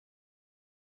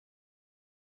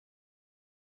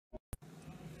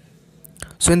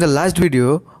So in the last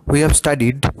video, we have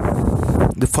studied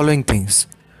the following things.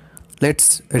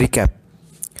 Let's recap.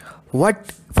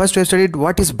 First we have studied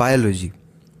what is biology.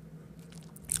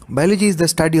 Biology is the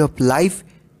study of life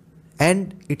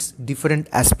and its different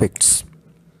aspects.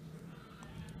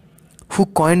 Who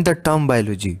coined the term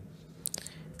biology?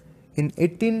 In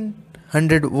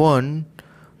 1801,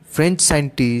 French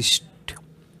scientist,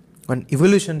 an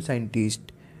evolution scientist,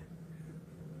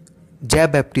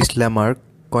 Jean-Baptiste Lamarck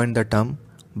coined the term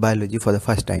biology for the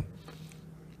first time.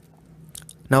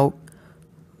 Now,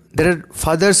 there are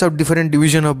fathers of different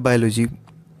division of biology.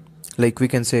 Like we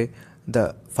can say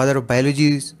the father of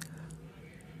biology is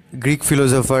Greek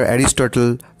philosopher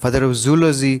Aristotle. Father of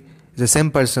zoology is the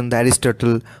same person, the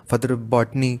Aristotle. Father of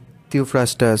botany,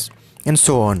 Theophrastus, and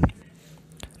so on.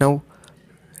 Now,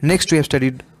 next we have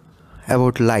studied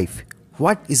about life.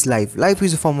 What is life? Life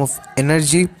is a form of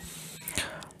energy,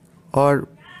 or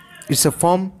it's a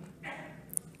form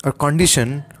or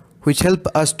condition which help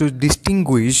us to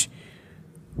distinguish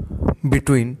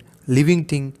between living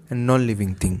thing and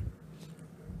non-living thing.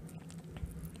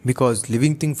 Because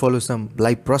living thing follows some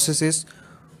life processes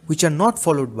which are not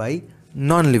followed by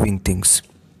non-living things.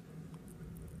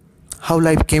 How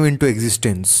life came into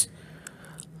existence.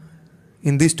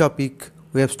 In this topic,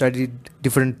 we have studied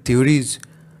different theories,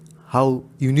 how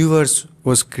universe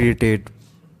was created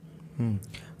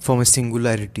from a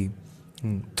singularity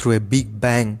through a big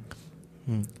bang.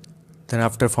 Then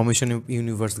after formation of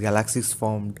universe, galaxies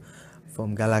formed.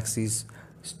 From galaxies,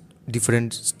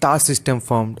 different star system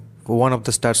formed. One of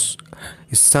the stars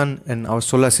is sun and our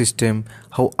solar system.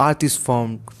 How earth is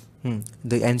formed.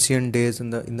 The ancient days in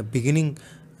the beginning,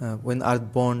 when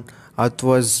earth born, earth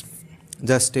was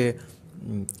just a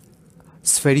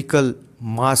spherical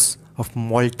mass of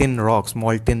molten rocks,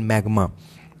 molten magma.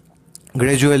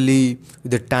 Gradually,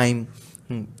 with the time,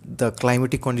 the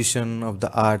climatic condition of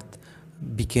the earth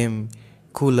became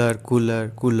cooler.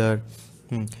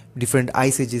 Different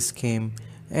ice ages came,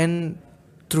 and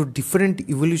through different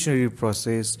evolutionary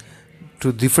process,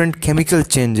 through different chemical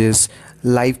changes,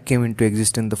 life came into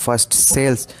existence. The first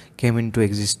cells came into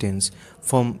existence.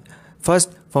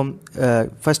 First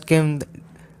came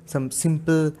some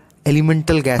simple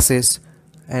elemental gases,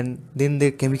 and then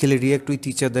they chemically react with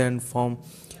each other and form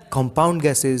compound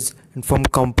gases, and from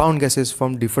compound gases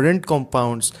form different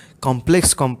compounds,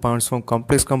 complex compounds,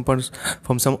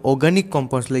 from some organic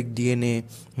compounds like DNA,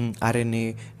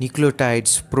 RNA,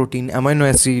 nucleotides, protein, amino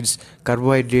acids,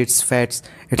 carbohydrates, fats,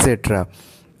 etc.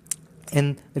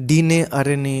 And DNA,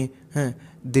 RNA,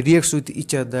 they react with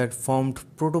each other, formed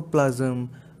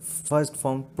protoplasm, first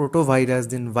formed protovirus,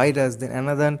 then virus, then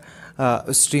another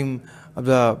stream of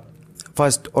the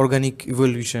first organic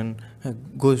evolution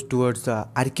goes towards the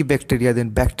archaebacteria, then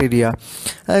bacteria,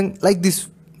 and like this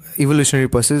evolutionary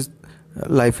process,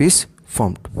 life is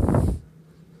formed.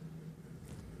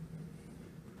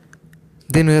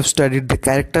 Then we have studied the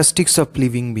characteristics of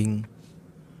living being,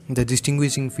 the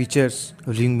distinguishing features of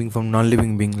living being from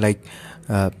non-living being, like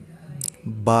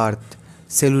birth,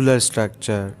 cellular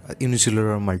structure,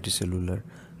 unicellular or multicellular,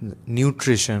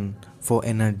 nutrition for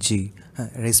energy,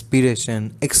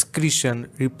 respiration,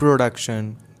 excretion,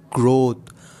 reproduction, growth,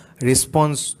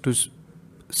 response to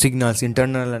signals,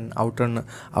 internal and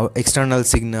external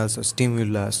signals or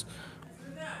stimulus,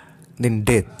 then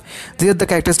death. These are the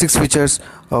characteristics features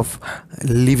of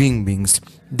living beings.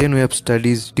 Then we have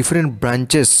studied different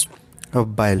branches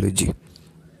of biology.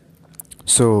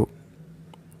 So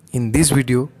in this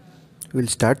video, we'll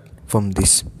start from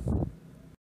this.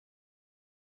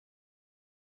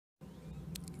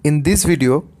 In this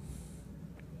video,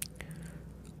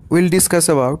 we'll discuss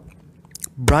about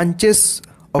branches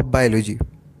of biology,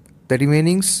 the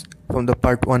remainings from the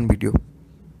part 1 video.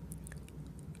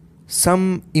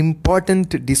 Some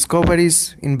important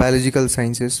discoveries in biological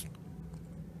sciences,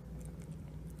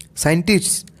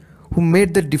 scientists who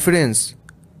made the difference,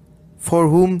 for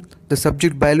whom the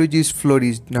subject biology is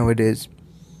flourished nowadays,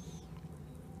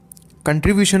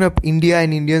 contribution of India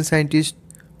and Indian scientists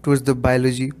towards the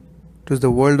biology, towards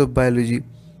the world of biology,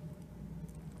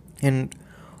 and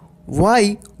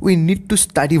why we need to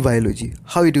study biology,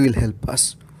 how it will help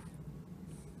us,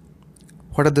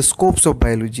 what are the scopes of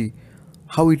biology,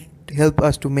 how it help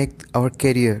us to make our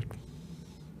career,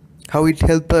 how it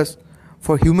help us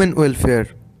for human welfare,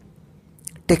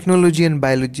 technology and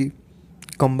biology,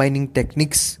 combining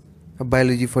techniques of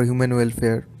biology for human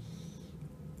welfare,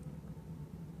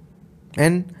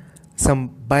 and some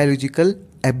biological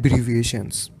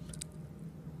abbreviations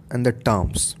and the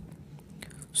terms.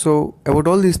 So about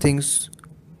all these things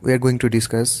we are going to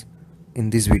discuss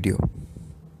in this video.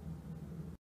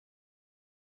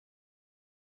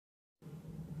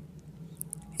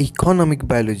 Economic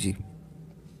biology.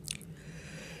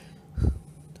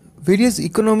 Various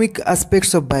economic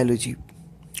aspects of biology.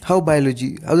 How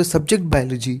the subject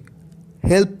biology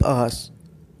help us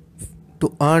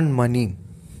to earn money.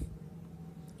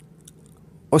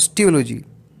 Osteology,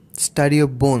 study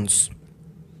of bones.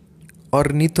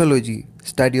 Ornithology,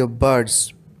 study of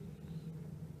birds.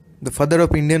 The father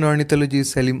of Indian ornithology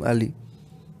is Salim Ali.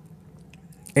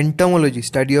 Entomology,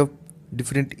 study of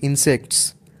different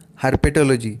insects.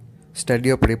 Herpetology, study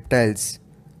of reptiles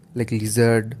like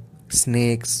lizard,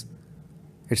 snakes,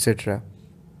 etc.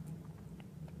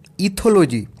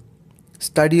 Ethology,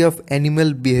 study of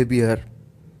animal behavior.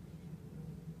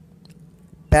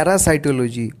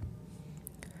 Parasitology,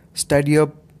 study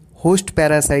of host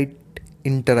parasite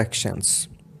interactions.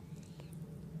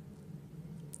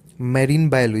 Marine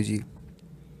biology,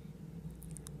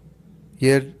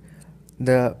 here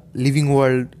the living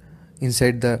world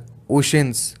inside the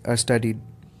oceans are studied.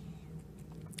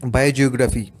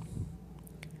 Biogeography,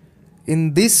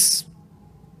 in this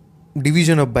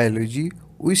division of biology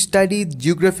we study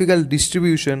geographical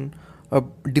distribution of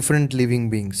different living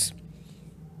beings.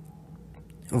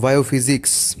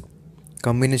 Biophysics,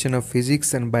 combination of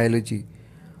physics and biology.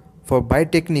 For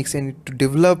biotechnics and to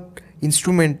develop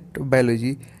instrument of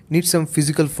biology need some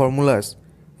physical formulas.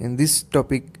 In this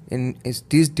topic, in this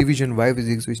division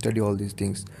biophysics, we study all these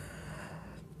things.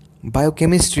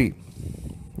 Biochemistry,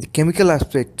 the chemical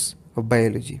aspects of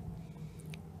biology.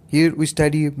 Here we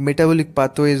study metabolic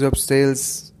pathways of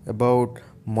cells, about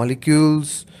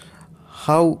molecules,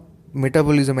 how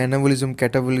metabolism, anabolism,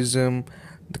 catabolism,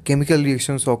 the chemical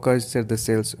reactions occurs at the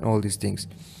cells, all these things.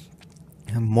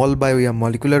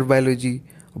 Molecular biology,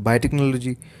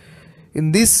 biotechnology.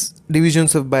 In these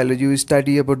divisions of biology, we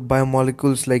study about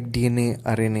biomolecules like DNA,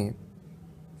 RNA,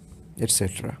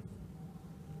 etc.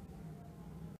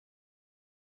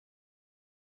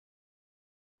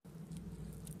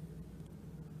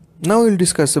 Now we'll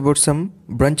discuss about some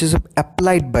branches of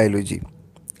applied biology.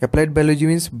 Applied biology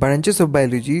means branches of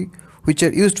biology which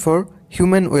are used for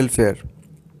human welfare.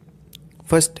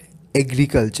 First,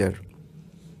 agriculture.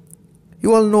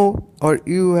 You all know, or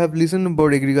you have listened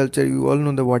about agriculture, you all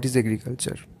know what is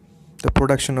agriculture. The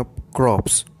production of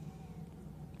crops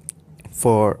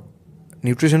for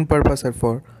nutrition purpose or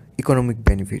for economic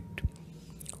benefit.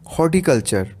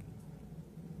 Horticulture.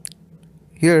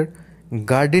 Here,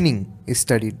 gardening is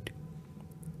studied.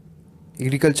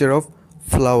 Agriculture of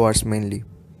flowers mainly,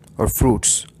 or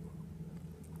fruits.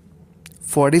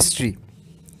 Forestry.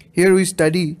 Here we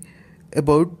study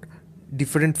about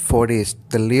different forest,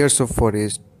 the layers of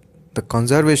forest, the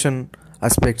conservation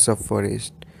aspects of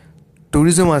forest,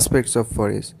 tourism aspects of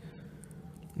forest,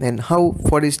 and how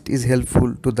forest is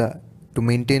helpful to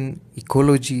maintain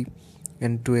ecology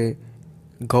and to a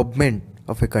government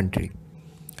of a country.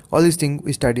 All these things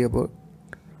we study about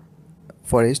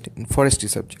forest in forestry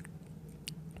subject.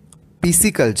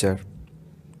 Pisciculture,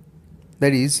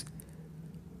 that is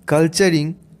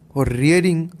culturing or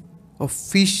rearing of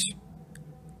fish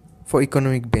for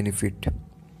economic benefit,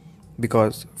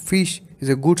 because fish is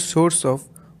a good source of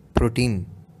protein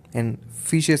and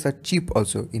fishes are cheap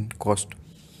also in cost.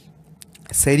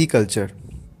 Sericulture,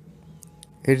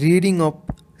 a rearing of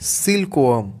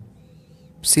silkworm,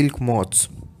 silk moths.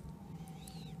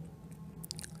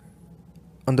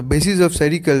 On the basis of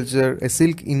sericulture, a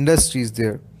silk industry is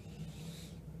there,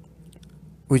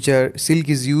 silk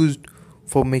is used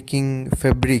for making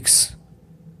fabrics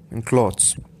and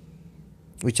cloths,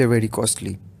 which are very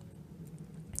costly.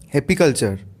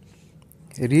 Apiculture,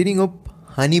 a rearing of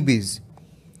honeybees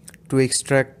to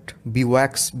extract bee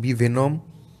wax, bee venom,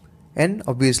 and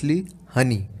obviously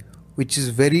honey, which is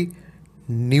very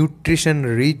nutrition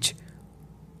rich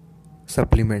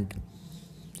supplement.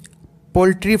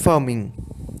 Poultry farming,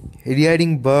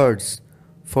 rearing birds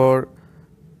for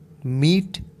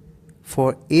meat,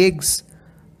 for eggs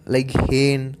like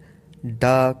hen,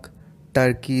 duck,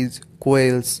 turkeys,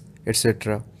 quails,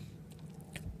 etc.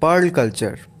 Pearl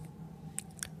culture,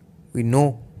 we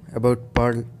know about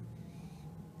pearl.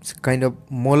 It's a kind of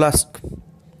mollusk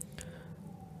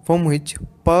from which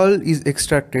pearl is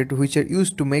extracted, which are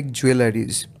used to make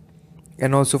jewelries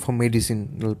and also for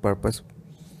medicinal purpose.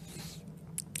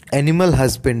 Animal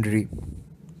husbandry,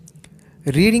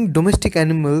 rearing domestic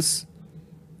animals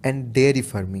and dairy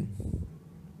farming.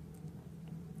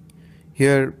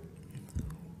 Here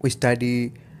we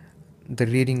study the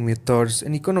rearing methods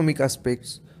and economic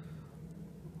aspects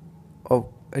of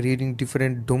rearing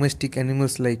different domestic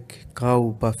animals like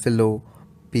cow, buffalo,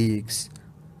 pigs,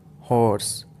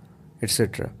 horse,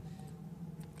 etc.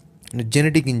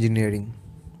 Genetic engineering,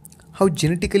 how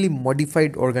genetically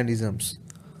modified organisms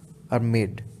are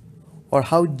made or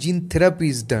how gene therapy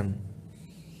is done.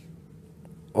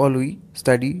 All we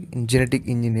study in genetic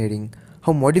engineering,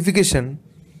 how modification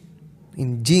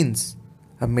in genes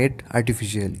are made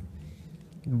artificially.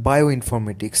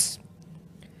 Bioinformatics.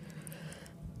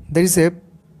 There is a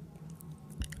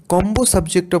combo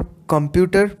subject of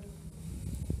computer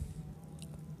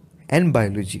and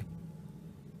biology,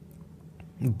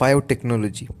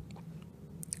 biotechnology,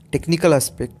 technical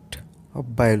aspect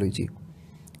of biology,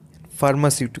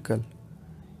 pharmaceutical.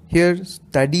 Here,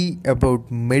 study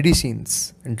about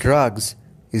medicines and drugs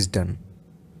is done.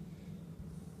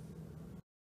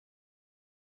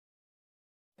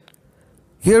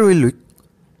 Here we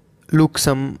look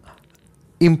some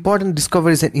important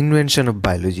discoveries and invention of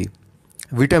biology.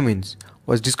 Vitamins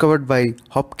was discovered by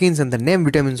Hopkins and the name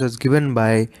vitamins was given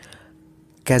by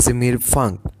Casimir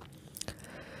Funk.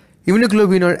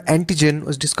 Immunoglobulin or antigen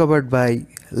was discovered by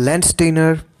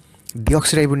Landsteiner.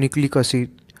 Deoxyribonucleic acid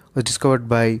was discovered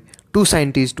by two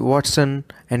scientists, Watson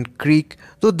and Crick,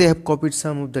 though they have copied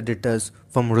some of the data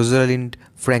from Rosalind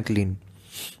Franklin.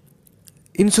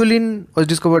 Insulin was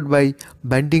discovered by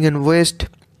Banting and West.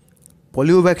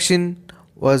 Polio vaccine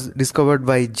was discovered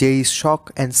by J.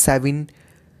 Schock and Savin.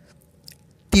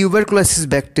 Tuberculosis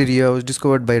bacteria was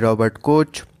discovered by Robert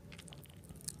Koch.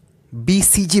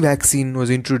 BCG vaccine was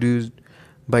introduced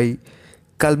by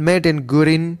Calmette and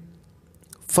Guerin.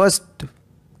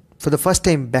 For the first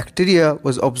time, bacteria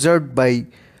was observed by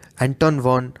Anton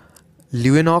von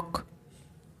Leeuwenhoek.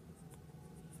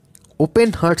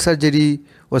 Open heart surgery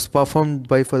was performed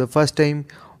by, for the first time,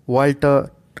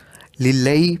 Walter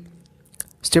Lilley.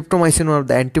 Streptomycin, one of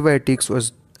the antibiotics,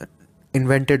 was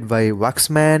invented by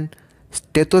Waxman.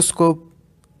 Stethoscope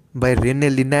by René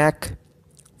Linac.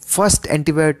 First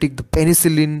antibiotic, the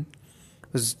penicillin,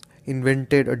 was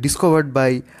invented or discovered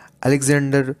by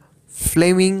Alexander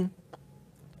Fleming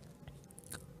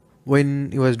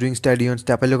when he was doing study on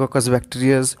Staphylococcus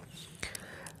bacteria.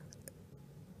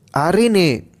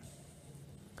 RNA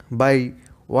by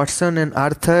Watson and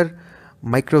Arthur.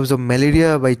 Microbes of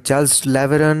malaria by Charles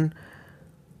Laveran.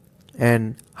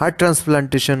 And heart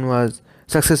transplantation was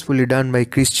successfully done by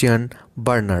Christian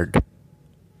Barnard.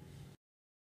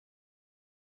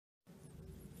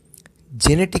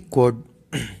 Genetic code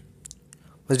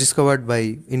was discovered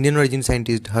by Indian origin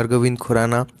scientist Hargobind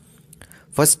Khurana.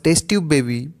 First test tube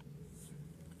baby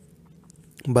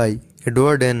by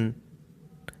Edward and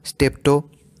Steptoe.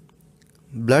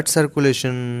 Blood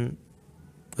circulation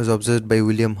was observed by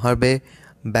William Harvey.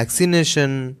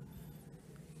 Vaccination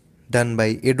done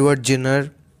by Edward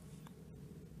Jenner.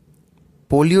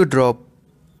 Polio drop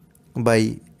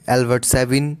by Albert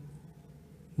Sabin.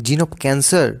 Gene of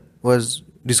cancer was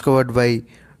discovered by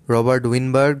Robert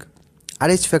Winberg.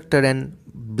 Rh factor and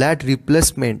blood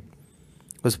replacement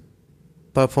was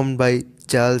performed by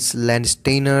Charles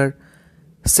Landsteiner.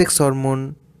 Sex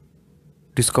hormone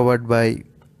discovered by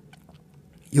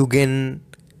Eugen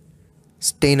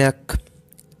Steinach.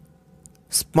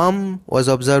 Sperm was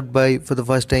observed by, for the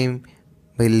first time,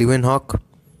 by Leeuwenhoek.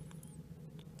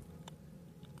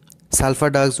 Sulfur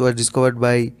drugs were discovered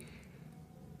by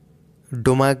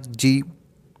Domagg.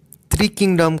 Three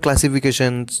kingdom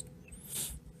classifications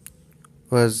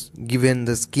was given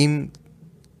the scheme,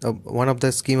 one of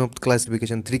the scheme of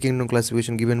classification, three kingdom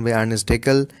classification given by Ernest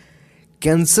Haeckel.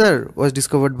 Cancer was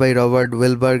discovered by Robert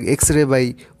Wellberg. X-ray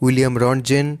by William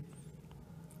Röntgen.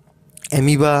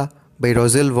 Amoeba by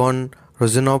Rosel von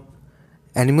Rosenhoff.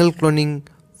 Animal cloning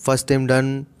first time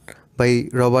done by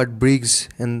Robert Briggs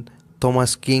and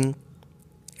Thomas King.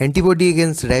 Antibody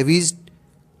against rabies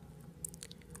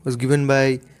was given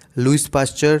by Louis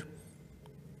Pasteur.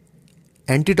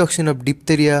 Antitoxin of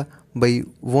diphtheria by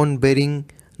von Behring.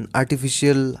 An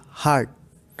artificial heart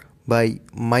by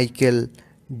Michael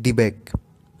Debek.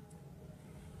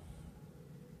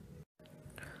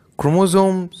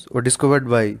 Chromosomes were discovered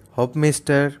by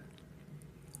Hofmeister.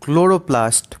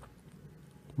 Chloroplast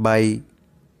by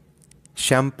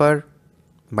Schamper.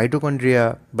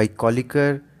 Mitochondria by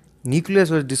Colliker. Nucleus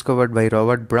was discovered by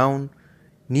Robert Brown.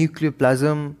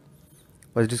 Nucleoplasm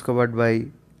was discovered by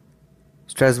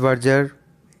Strasburger.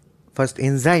 First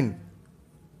enzyme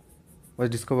was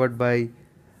discovered by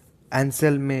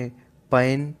Anselme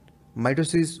Paine.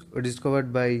 Mitosis was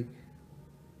discovered by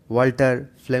Walter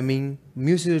Fleming.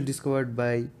 Meiosis was discovered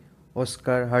by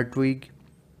Oscar Hartwig.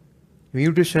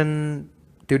 Mutation,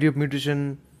 theory of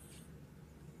mutation,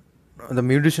 the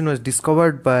mutation was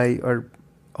discovered by or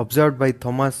observed by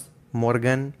Thomas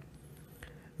Morgan.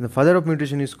 The father of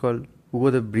mutation is called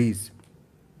Hugo de Vries.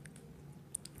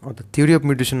 Or the theory of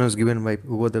mutation was given by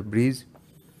Hugo de Vries.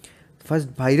 First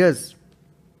virus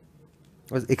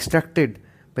was extracted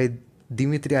by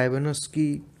Dmitry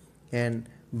Ivanovsky and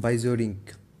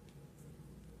Bizorink.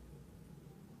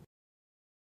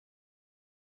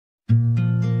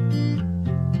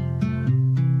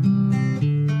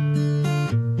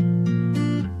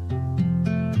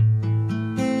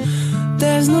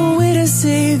 There's no way to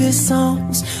say this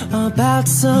song's about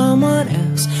someone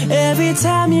else. Every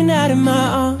time you're not in my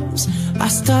arms, I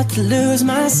start to lose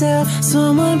myself.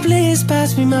 Someone please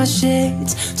pass me my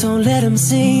shades, don't let them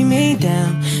see me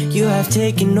down. You have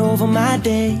taken over my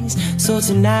days, so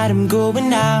tonight I'm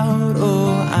going out.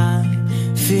 Oh, I'm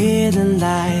feeling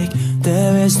like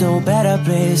there is no better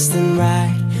place than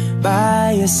right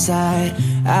by your side.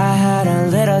 I had a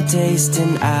little taste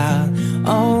and I'll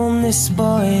only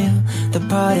spoil the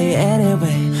party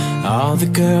anyway. All the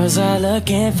girls are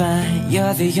looking fine,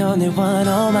 you're the only one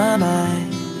on my mind.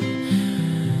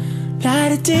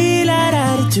 La-da-dee,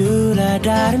 la-da-da-doo,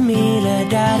 la-da-da-me,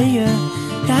 la-da-da-you,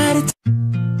 la-da-dee.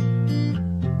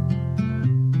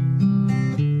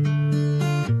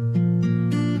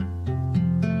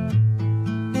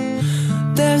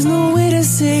 There's no way to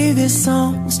say this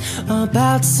song's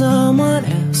about someone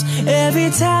else.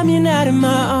 Every time you're not in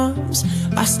my arms,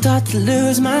 I start to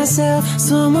lose myself.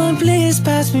 Someone please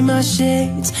pass me my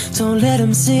shades, don't let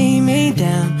them see me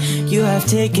down. You have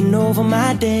taken over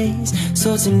my days,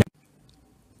 so tonight.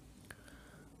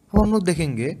 अब हम लोग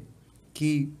देखेंगे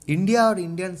कि India और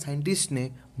Indian scientist ने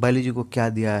biology को क्या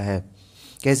दिया है,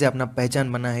 कैसे अपना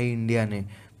पहचान बना है इंडिया ने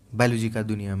बायोलॉजी का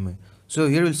दुनिया में. So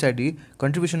here will study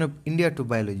contribution of India to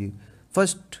biology.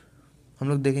 First हम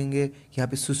लोग देखेंगे कि यहाँ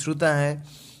पे सुश्रुता है,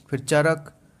 फिर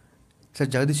चरक, sir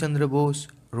Jagdish Chandra Bose,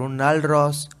 Ronald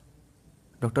Ross,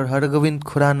 doctor Hargovind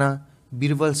Khurana,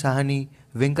 Birbal Sahni,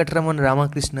 Venkataraman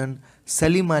Ramakrishnan,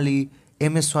 Salim Ali,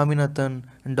 M.S Swaminathan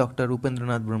and doctor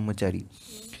Upendranath ब्रह्मचारी.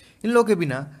 इन लोगों के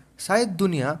बिना शायद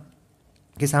दुनिया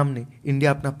के सामने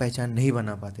इंडिया अपना पहचान नहीं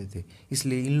बना पाते थे.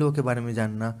 इसलिए इन लोगों के बारे में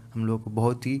जानना हम लोगों को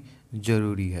बहुत ही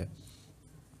ज़रूरी है.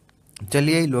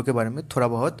 चलिए इन लोगों के बारे में थोड़ा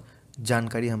बहुत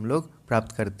जानकारी हम लोग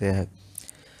प्राप्त करते हैं.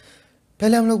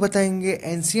 पहले हम लोग बताएंगे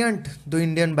एंशियंट दो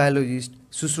इंडियन बायोलॉजिस्ट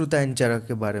सुश्रुता एंड चरक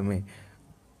के बारे में.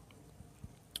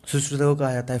 सुश्रुता को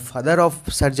कहा जाता है फादर ऑफ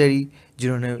सर्जरी,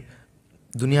 जिन्होंने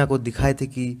दुनिया को दिखाए थे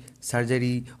कि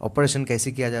सर्जरी ऑपरेशन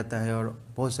कैसे किया जाता है और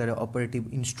बहुत सारे ऑपरेटिव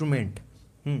इंस्ट्रूमेंट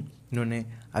इन्होंने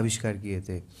आविष्कार किए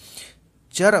थे.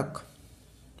 चरक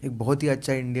एक बहुत ही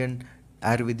अच्छा इंडियन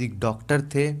आयुर्वेदिक डॉक्टर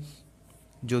थे,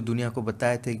 जो दुनिया को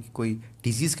बताए थे कि कोई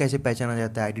डिजीज़ कैसे पहचाना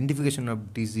जाता है, आइडेंटिफिकेशन ऑफ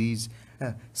डिजीज़,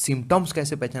 सिम्टम्स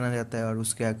कैसे पहचाना जाता है और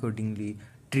उसके अकॉर्डिंगली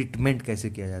ट्रीटमेंट कैसे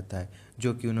किया जाता है,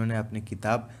 जो कि उन्होंने अपनी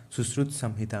किताब सुश्रुत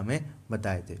संहिता में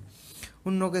बताए थे.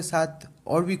 उन लोगों के साथ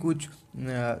और भी कुछ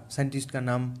साइंटिस्ट का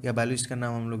नाम या बायोलॉजिस्ट का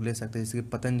नाम हम लोग ले सकते हैं, जैसे कि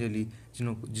पतंजलि,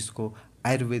 जिसको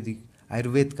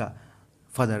आयुर्वेद का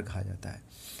फादर कहा जाता है.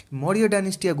 मौर्य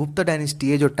डायनेस्टी या गुप्ता डायनेस्टी,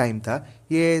 ये जो टाइम था,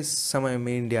 ये समय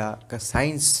में इंडिया का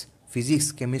साइंस,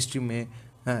 फिजिक्स, केमिस्ट्री में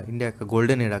इंडिया का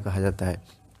गोल्डन एरा कहा जाता है.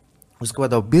 उसके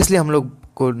बाद ऑब्वियसली हम लोग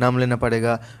को नाम लेना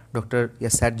पड़ेगा डॉक्टर या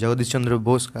सर जगदीश चंद्र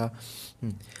बोस का,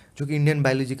 जो कि इंडियन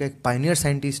बायोलॉजी का एक पायनियर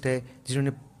साइंटिस्ट है,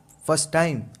 जिन्होंने for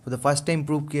the first time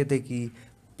prove किए थे कि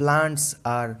plants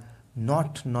are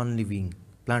not non living,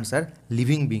 plants are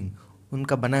living being.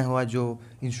 उनका बनाया हुआ जो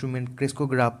इंस्ट्रूमेंट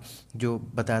क्रेस्कोग्राफ जो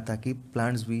बताया था कि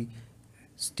प्लांट्स भी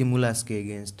स्टिमुलस के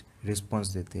अगेंस्ट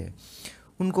रिस्पॉन्स देते हैं.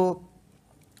 उनको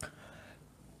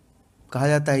कहा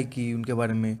जाता है कि उनके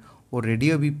बारे में वो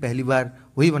रेडियो भी पहली बार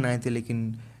वही बनाए थे,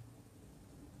 लेकिन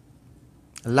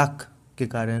लक के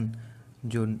कारण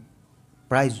जो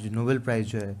प्राइज, नोबेल प्राइज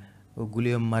जो है वो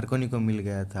गुलियम मार्कोनी को मिल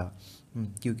गया था,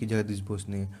 क्योंकि जगदीश बोस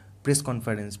ने प्रेस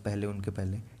कॉन्फ्रेंस उनके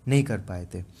पहले नहीं कर पाए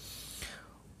थे.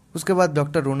 उसके बाद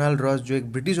डॉक्टर रोनाल्ड रॉस, जो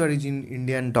एक ब्रिटिश ओरिजिन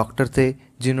इंडियन डॉक्टर थे,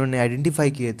 जिन्होंने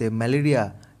आइडेंटिफाई किए थे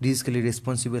मलेरिया डिजीज़ के लिए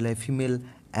रिस्पॉन्सिबल है फीमेल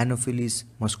एनोफिलिस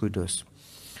मॉस्किटोस.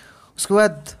 उसके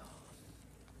बाद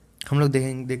हम लोग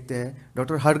देखते हैं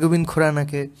डॉक्टर हरगोविंद खुराना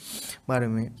के बारे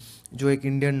में, जो एक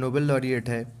इंडियन नोबेल लॉरिएट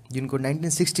है, जिनको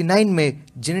 1969 में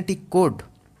जेनेटिक कोड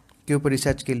के ऊपर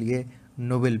रिसर्च के लिए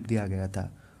नोबेल दिया गया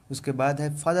था. उसके बाद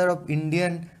है father of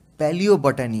Indian palaeo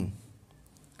botany,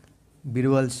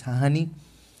 Birbal Sahni.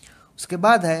 उसके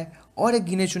बाद है और एक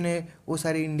गिने चुने वो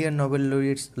सारे इंडियन नोबेल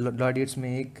लॉरिएट्स में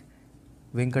एक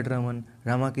वेंकटरमन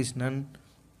रामाकृष्णन,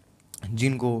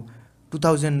 जिनको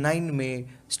 2009 में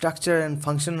structure and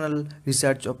functional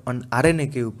research on RNA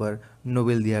के ऊपर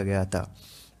नोबेल दिया गया था.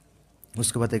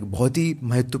 उसके बाद एक बहुत ही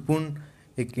महत्वपूर्ण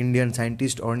एक Indian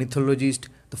scientist, ornithologist,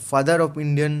 the father of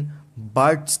Indian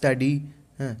bird study,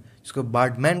 जिसको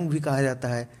बर्डमैन भी कहा जाता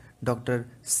है, डॉक्टर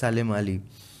सलीम अली.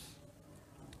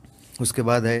 उसके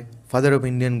बाद है father of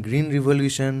Indian green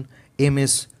revolution,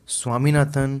 M.S.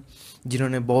 Swaminathan,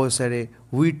 जिन्होंने बहुत सारे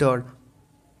व्हीट और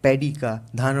पैडी का,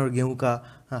 धान और गेहूं का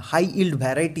हाई यील्ड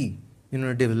वैरायटी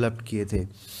इन्होंने डेवलप किए थे।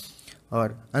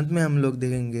 और अंत में हम लोग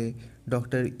देखेंगे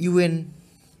डॉक्टर UN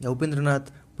या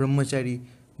उपेंद्रनाथ ब्रह्मचारी,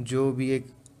 जो भी एक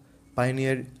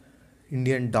पायनियर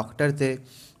इंडियन डॉक्टर थे,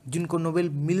 जिनको नोबेल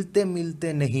मिलते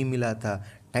मिलते नहीं मिला था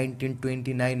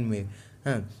 1929 में।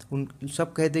 हाँ, उन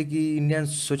सब कहते कि इंडियन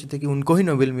सोचे थे कि उनको ही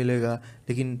नोबेल मिलेगा,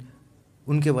 लेकिन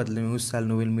उनके बदले में उस साल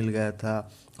नोबेल मिल गया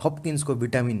था हॉपकिंस को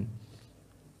विटामिन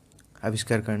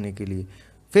आविष्कार करने के लिए।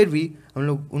 फिर भी हम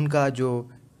लोग उनका जो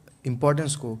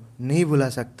इम्पोर्टेंस को नहीं भुला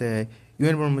सकते हैं।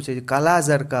 UN ब्रह्मचारी काला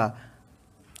आजार का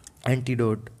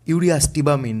एंटीडोट यूरिया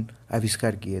स्टिबामिन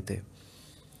आविष्कार किए थे।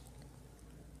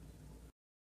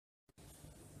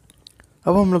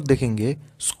 अब हम लोग देखेंगे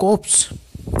स्कोप्स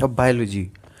ऑफ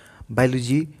बायोलॉजी।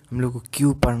 बायोलॉजी हम लोग को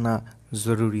क्यों पढ़ना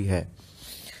ज़रूरी है।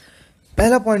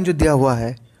 पहला पॉइंट जो दिया हुआ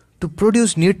है, to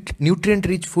produce nutrient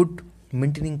rich food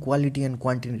maintaining quality and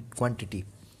quantity.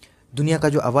 दुनिया का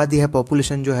जो आबादी है,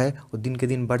 पॉपुलेशन जो है, वो दिन के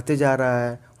दिन बढ़ते जा रहा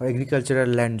है, और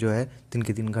एग्रीकल्चरल लैंड जो है दिन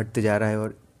के दिन घटते जा रहा है,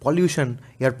 और pollution,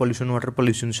 air pollution, water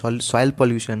pollution, soil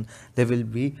pollution level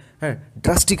भी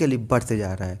ड्रास्टिकली बढ़ते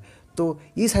जा रहा है। तो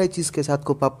ये सारी चीज़ के साथ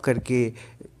कोप अप करके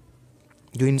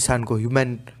जो इंसान को,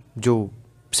 ह्यूमन जो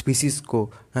स्पीसीज़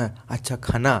को अच्छा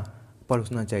खाना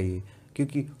परोसना चाहिए,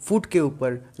 क्योंकि फूड के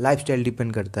ऊपर लाइफस्टाइल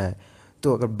डिपेंड करता है।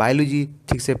 तो अगर बायोलॉजी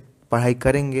ठीक से पढ़ाई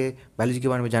करेंगे, बायोलॉजी के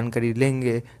बारे में जानकारी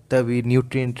लेंगे, तभी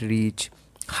nutrient rich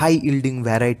high yielding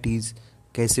varieties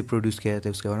कैसे प्रोड्यूस किया जाता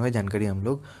है उसके बारे में जानकारी हम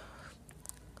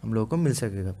लोगों को मिल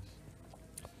सकेगा।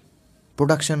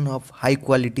 Production of high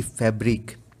quality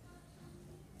fabric,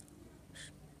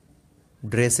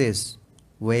 dresses,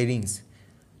 वेयरिंग्स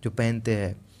जो पहनते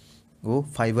हैं वो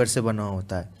फाइबर से बना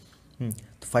होता है।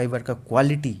 तो फाइबर का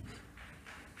क्वालिटी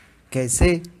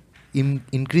कैसे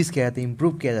इंक्रीज़ किया जाता है,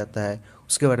 इम्प्रूव किया जाता है,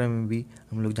 उसके बारे में भी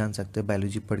हम लोग जान सकते हैं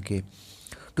बायोलॉजी पढ़ के।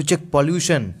 टू चेक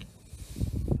पॉल्यूशन,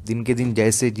 दिन के दिन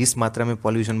जैसे जिस मात्रा में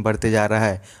पॉल्यूशन बढ़ते जा रहा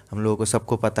है, हम लोगों को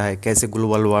सबको पता है कैसे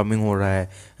ग्लोबल वार्मिंग हो रहा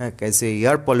है, कैसे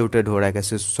एयर पॉल्यूटेड हो रहा है,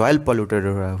 कैसे सॉइल पॉल्यूटेड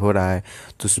हो रहा है।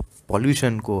 तो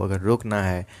पॉल्यूशन को अगर रोकना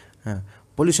है,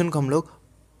 पॉल्यूशन को हम लोग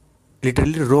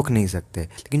लिटरली रोक नहीं सकते,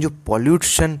 लेकिन जो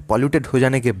पॉल्यूटेड हो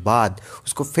जाने के बाद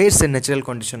उसको फिर से नेचुरल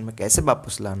कंडीशन में कैसे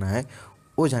वापस लाना है,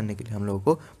 वो जानने के लिए हम लोगों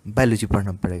को बायोलॉजी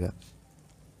पढ़ना पड़ेगा।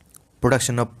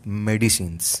 Production of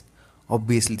medicines,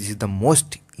 obviously this is the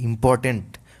most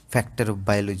important factor of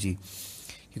biology,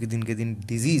 क्योंकि दिन के दिन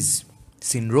डिजीज़,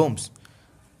 सिंड्रोम्स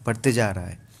बढ़ते जा रहा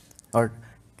है, और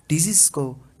डिजीज़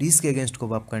के अगेंस्ट को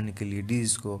वाप करने के लिए,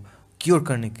 डिजीज़ को क्योर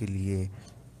करने के लिए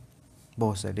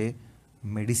बहुत सारे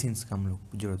मेडिसिन्स का हम लोग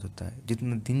को ज़रूरत होता है।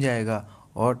 जितना दिन जाएगा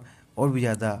और भी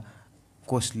ज़्यादा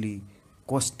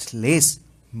कॉस्टलेस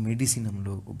मेडिसिन हम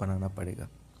लोगों को बनाना पड़ेगा।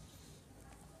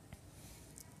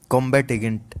 Combat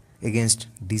against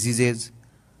diseases,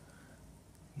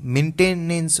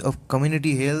 maintenance of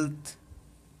community health,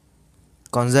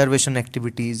 conservation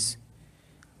activities,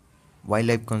 wild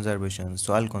life conservation,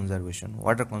 soil conservation,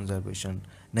 water conservation,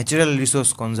 natural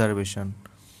resource conservation,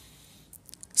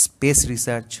 space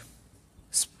research.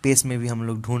 Space में भी हम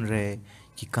लोग ढूंढ रहे हैं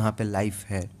कि कहाँ पे लाइफ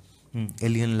है,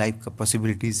 एलियन लाइफ का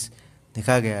पॉसिबिलिटीज़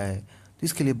देखा गया है। तो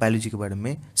इसके लिए बायोलॉजी के बारे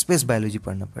में स्पेस बायोलॉजी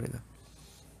पढ़ना पड़ेगा।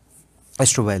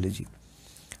 Astrobiology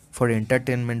for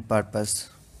entertainment purpose,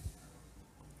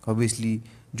 obviously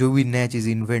जो भी नया चीज़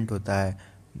इन्वेंट होता है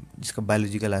जिसका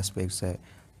बायोलॉजिकल एस्पेक्ट्स है,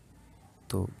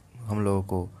 तो हम लोगों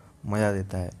को मज़ा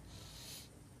देता है।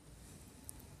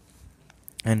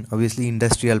 And obviously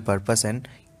industrial purpose and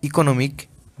economic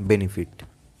benefit.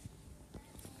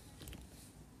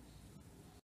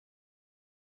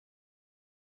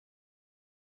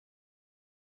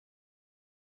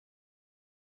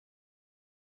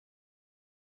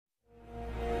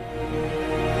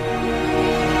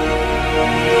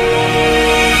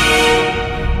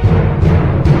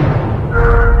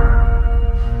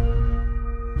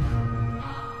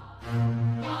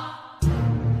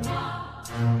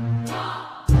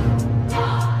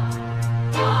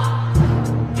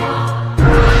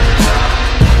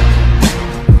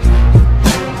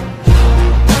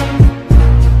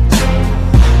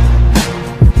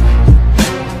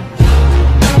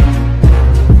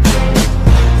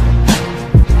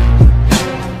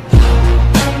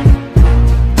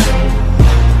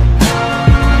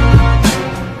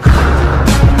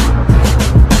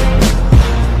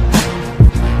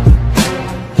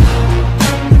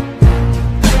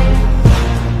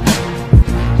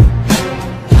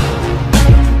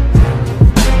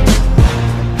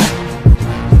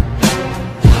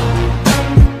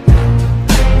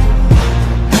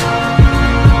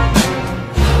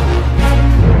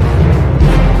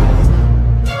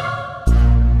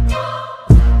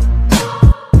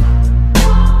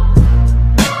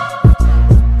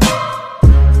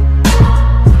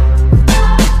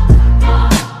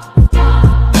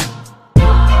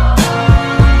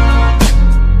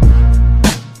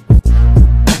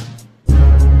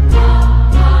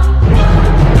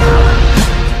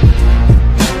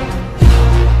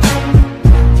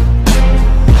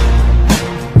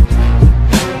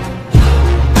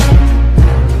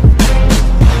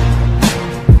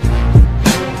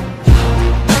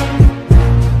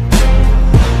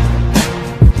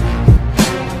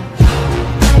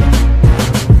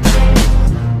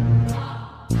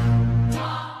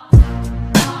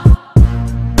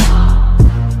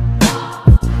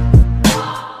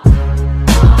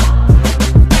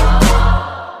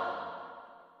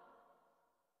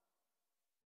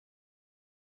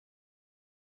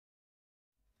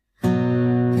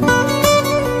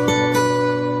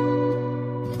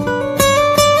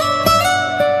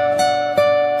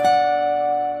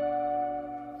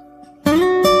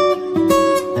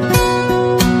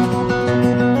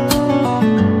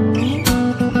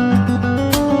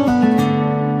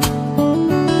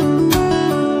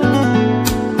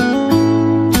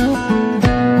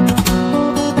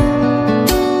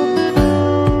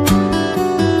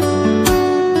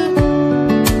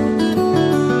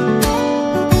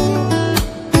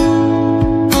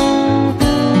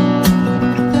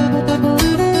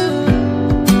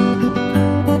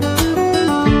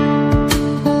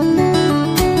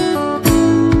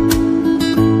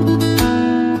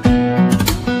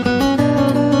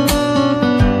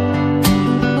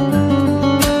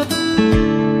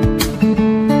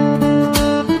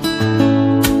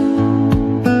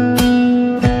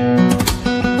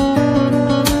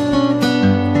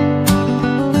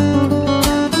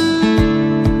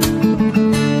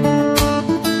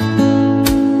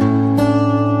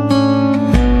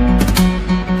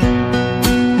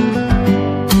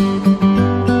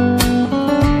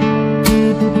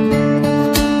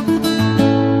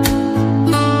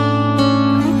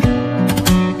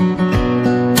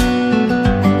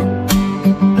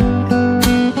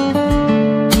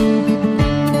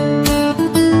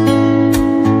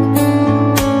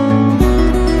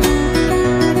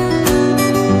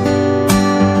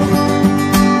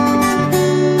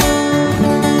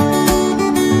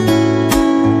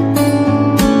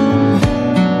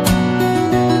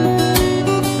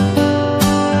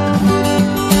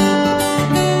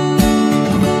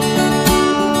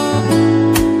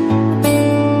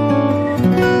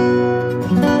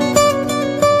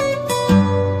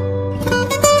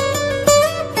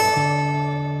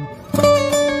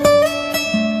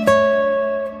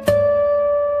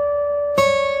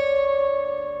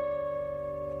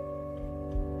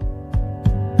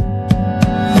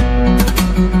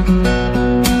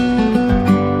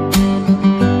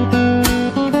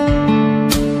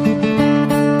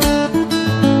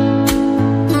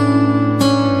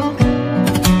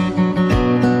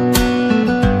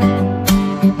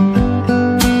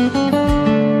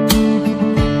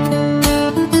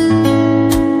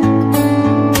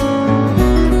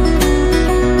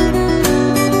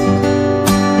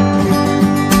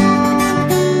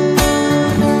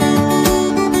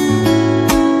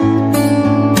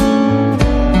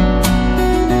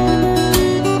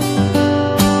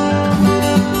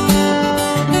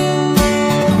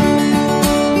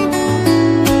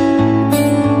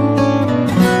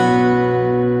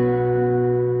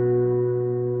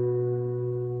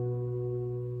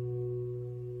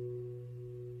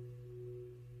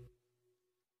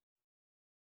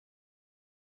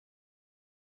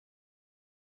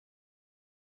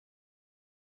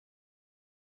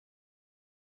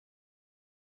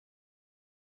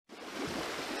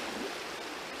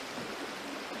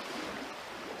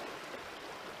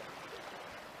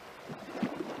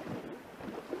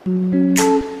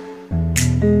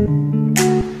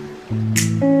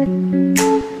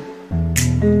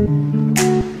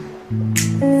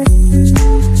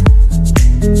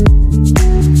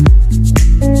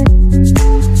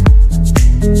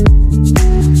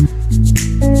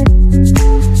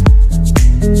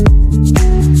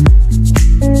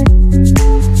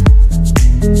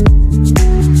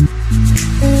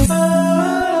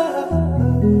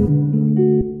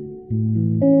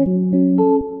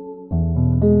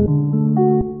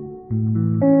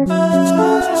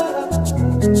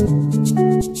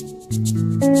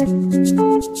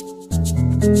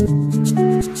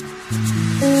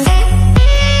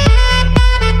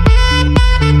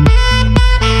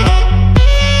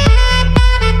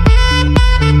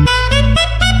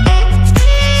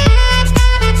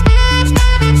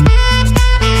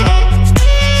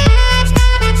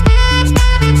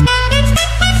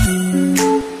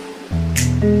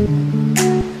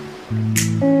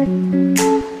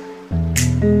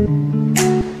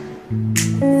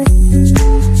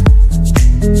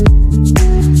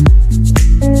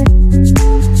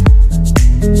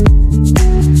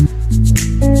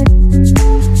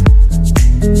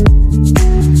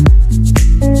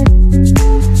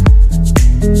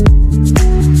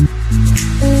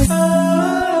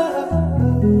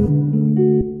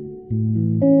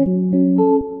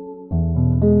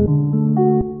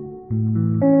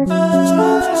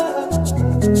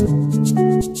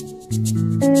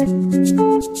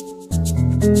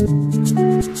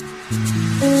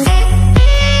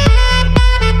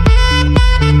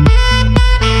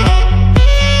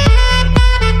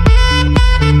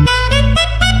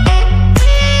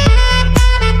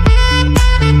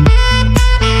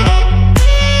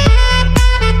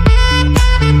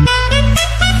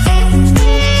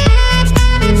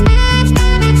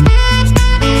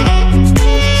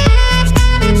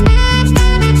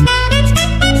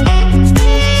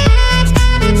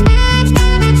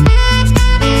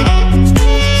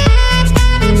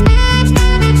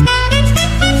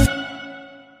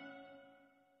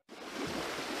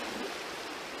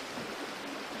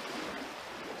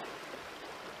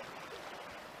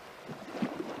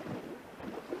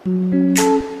 Mm-hmm.